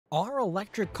Are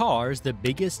electric cars the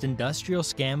biggest industrial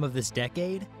scam of this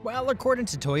decade? Well, according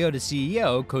to Toyota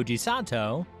CEO Kōji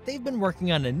Satō, they've been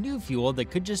working on a new fuel that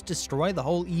could just destroy the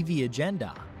whole EV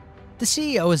agenda. The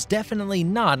CEO is definitely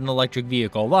not an electric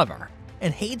vehicle lover,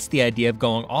 and hates the idea of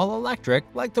going all electric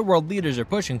like the world leaders are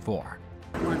pushing for.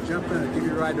 Come on, jump in and give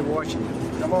you a ride to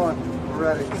Washington. Come on,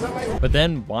 we're ready. But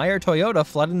then, why are Toyota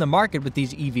flooding the market with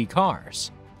these EV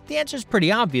cars? The answer is pretty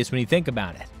obvious when you think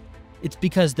about it. It's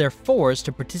because they're forced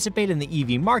to participate in the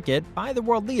EV market by the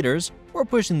world leaders who are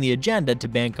pushing the agenda to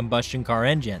ban combustion car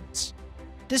engines.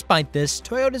 Despite this,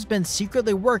 Toyota's been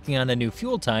secretly working on a new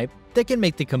fuel type that can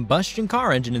make the combustion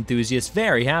car engine enthusiasts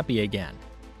very happy again.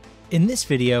 In this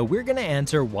video, we're going to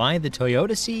answer why the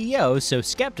Toyota CEO is so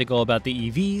skeptical about the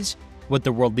EVs, what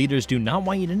the world leaders do not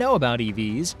want you to know about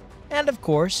EVs, and of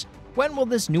course, when will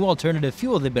this new alternative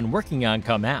fuel they've been working on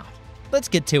come out? Let's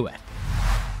get to it.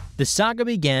 The saga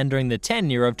began during the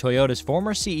tenure of Toyota's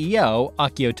former CEO,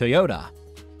 Akio Toyoda,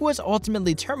 who was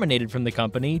ultimately terminated from the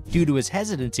company due to his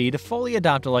hesitancy to fully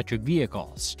adopt electric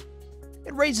vehicles.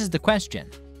 It raises the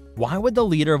question, why would the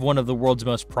leader of one of the world's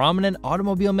most prominent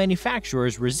automobile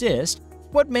manufacturers resist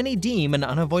what many deem an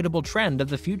unavoidable trend of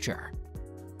the future?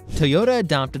 Toyota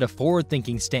adopted a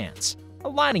forward-thinking stance,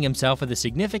 aligning himself with a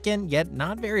significant yet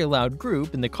not very loud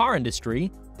group in the car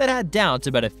industry that had doubts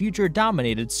about a future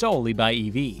dominated solely by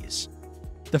EVs.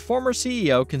 The former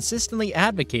CEO consistently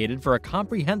advocated for a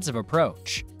comprehensive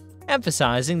approach,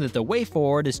 emphasizing that the way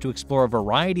forward is to explore a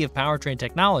variety of powertrain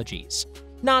technologies,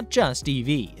 not just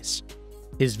EVs.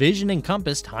 His vision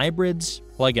encompassed hybrids,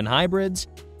 plug-in hybrids,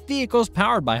 vehicles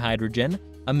powered by hydrogen,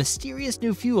 a mysterious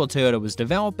new fuel Toyota was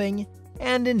developing,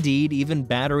 and indeed even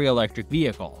battery electric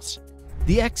vehicles.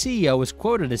 The ex-CEO was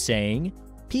quoted as saying,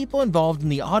 "People involved in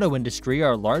the auto industry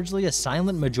are largely a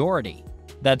silent majority.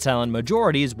 That silent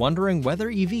majority is wondering whether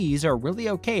EVs are really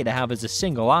okay to have as a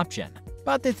single option,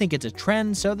 but they think it's a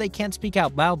trend so they can't speak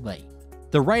out loudly.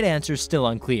 The right answer is still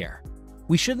unclear.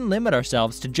 We shouldn't limit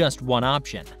ourselves to just one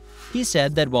option." He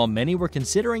said that while many were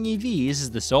considering EVs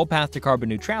as the sole path to carbon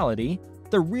neutrality,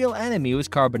 the real enemy was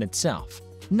carbon itself,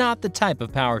 not the type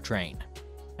of powertrain.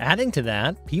 Adding to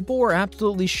that, people were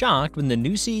absolutely shocked when the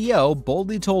new CEO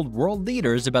boldly told world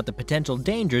leaders about the potential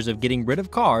dangers of getting rid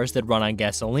of cars that run on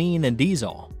gasoline and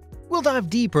diesel. We'll dive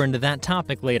deeper into that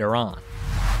topic later on.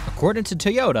 According to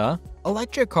Toyota,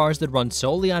 electric cars that run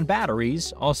solely on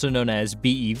batteries, also known as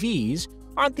BEVs,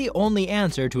 aren't the only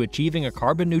answer to achieving a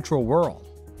carbon-neutral world.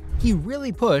 He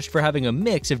really pushed for having a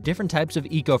mix of different types of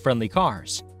eco-friendly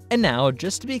cars. And now,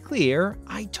 just to be clear,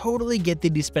 I totally get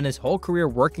that he spent his whole career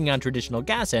working on traditional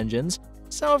gas engines,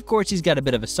 so of course he's got a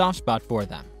bit of a soft spot for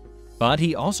them. But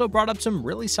he also brought up some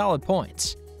really solid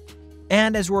points.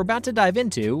 And as we're about to dive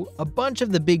into, a bunch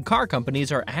of the big car companies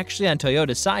are actually on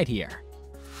Toyota's side here.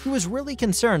 He was really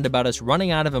concerned about us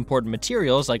running out of important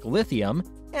materials like lithium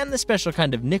and the special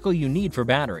kind of nickel you need for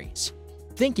batteries,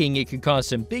 thinking it could cause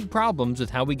some big problems with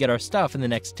how we get our stuff in the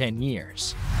next 10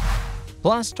 years.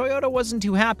 Plus, Toyota wasn't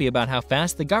too happy about how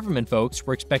fast the government folks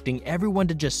were expecting everyone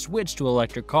to just switch to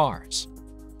electric cars.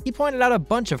 He pointed out a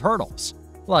bunch of hurdles,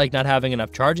 like not having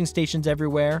enough charging stations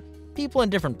everywhere, people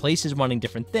in different places wanting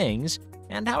different things,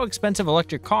 and how expensive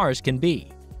electric cars can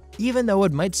be. Even though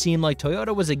it might seem like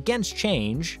Toyota was against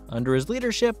change, under his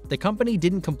leadership, the company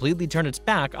didn't completely turn its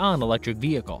back on electric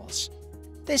vehicles.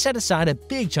 They set aside a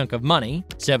big chunk of money,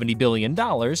 $70 billion,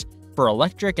 for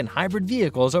electric and hybrid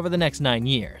vehicles over the next 9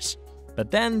 years. But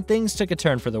then things took a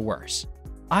turn for the worse.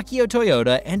 Akio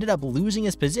Toyoda ended up losing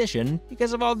his position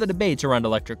because of all the debates around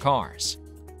electric cars.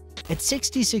 At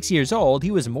 66 years old,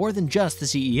 he was more than just the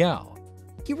CEO.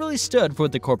 He really stood for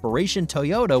what the corporation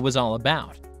Toyota was all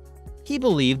about. He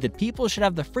believed that people should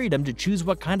have the freedom to choose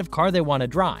what kind of car they want to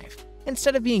drive,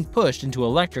 instead of being pushed into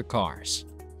electric cars.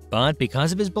 But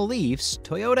because of his beliefs,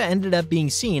 Toyota ended up being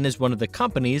seen as one of the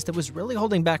companies that was really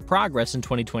holding back progress in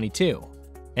 2022.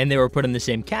 And they were put in the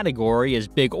same category as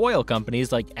big oil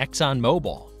companies like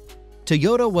ExxonMobil.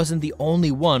 Toyota wasn't the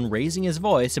only one raising his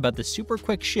voice about the super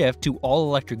quick shift to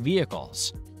all-electric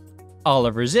vehicles.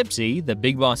 Oliver Zipse, the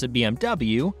big boss at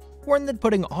BMW, warned that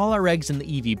putting all our eggs in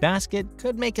the EV basket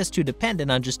could make us too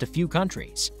dependent on just a few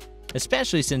countries,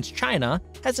 especially since China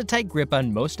has a tight grip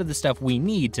on most of the stuff we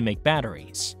need to make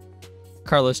batteries.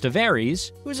 Carlos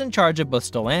Tavares, who's in charge of both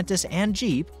Stellantis and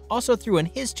Jeep, also threw in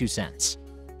his 2 cents.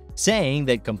 Saying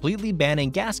that completely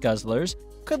banning gas guzzlers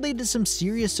could lead to some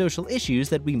serious social issues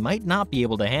that we might not be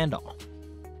able to handle.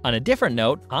 On a different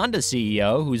note, Honda's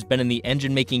CEO, who's been in the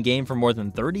engine-making game for more than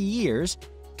 30 years,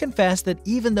 confessed that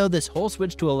even though this whole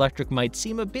switch to electric might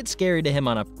seem a bit scary to him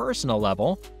on a personal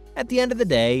level, at the end of the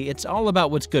day, it's all about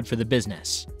what's good for the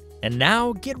business. And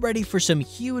now, get ready for some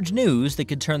huge news that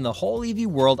could turn the whole EV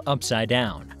world upside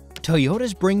down.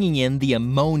 Toyota's bringing in the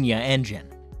Ammonia engine.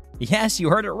 Yes, you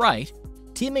heard it right.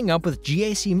 Teaming up with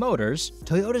GAC Motors,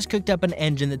 Toyota's cooked up an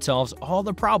engine that solves all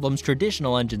the problems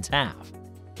traditional engines have.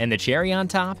 And the cherry on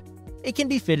top? It can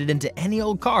be fitted into any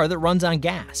old car that runs on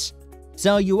gas.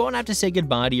 So you won't have to say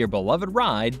goodbye to your beloved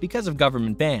ride because of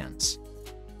government bans.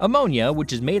 Ammonia,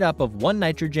 which is made up of 1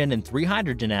 nitrogen and 3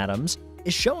 hydrogen atoms,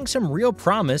 is showing some real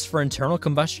promise for internal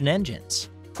combustion engines,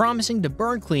 promising to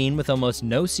burn clean with almost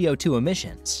no CO2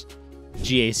 emissions.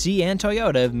 GAC and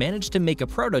Toyota have managed to make a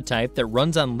prototype that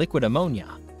runs on liquid ammonia,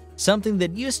 something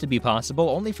that used to be possible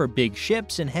only for big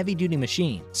ships and heavy-duty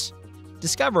machines.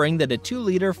 Discovering that a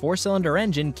 2-liter 4-cylinder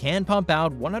engine can pump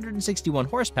out 161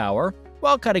 horsepower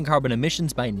while cutting carbon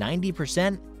emissions by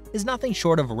 90% is nothing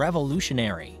short of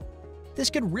revolutionary. This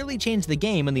could really change the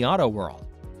game in the auto world,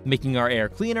 making our air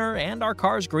cleaner and our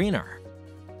cars greener.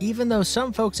 Even though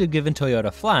some folks have given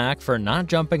Toyota flack for not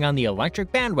jumping on the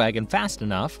electric bandwagon fast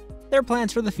enough, their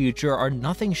plans for the future are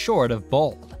nothing short of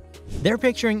bold. They're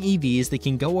picturing EVs that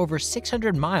can go over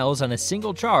 600 miles on a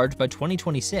single charge by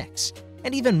 2026,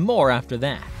 and even more after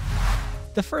that.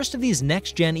 The first of these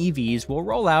next-gen EVs will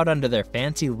roll out under their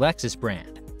fancy Lexus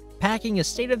brand, packing a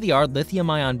state-of-the-art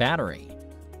lithium-ion battery.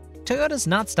 Toyota's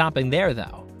not stopping there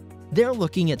though. They're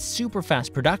looking at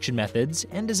super-fast production methods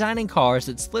and designing cars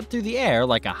that slip through the air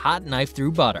like a hot knife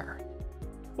through butter.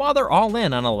 While they're all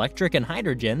in on electric and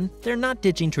hydrogen, they're not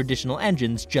ditching traditional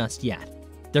engines just yet.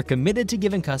 They're committed to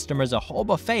giving customers a whole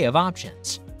buffet of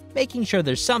options, making sure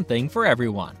there's something for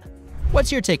everyone.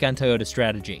 What's your take on Toyota's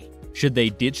strategy? Should they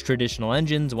ditch traditional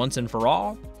engines once and for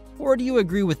all? Or do you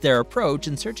agree with their approach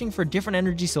in searching for different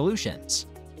energy solutions?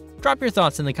 Drop your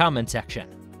thoughts in the comment section.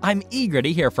 I'm eager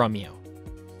to hear from you.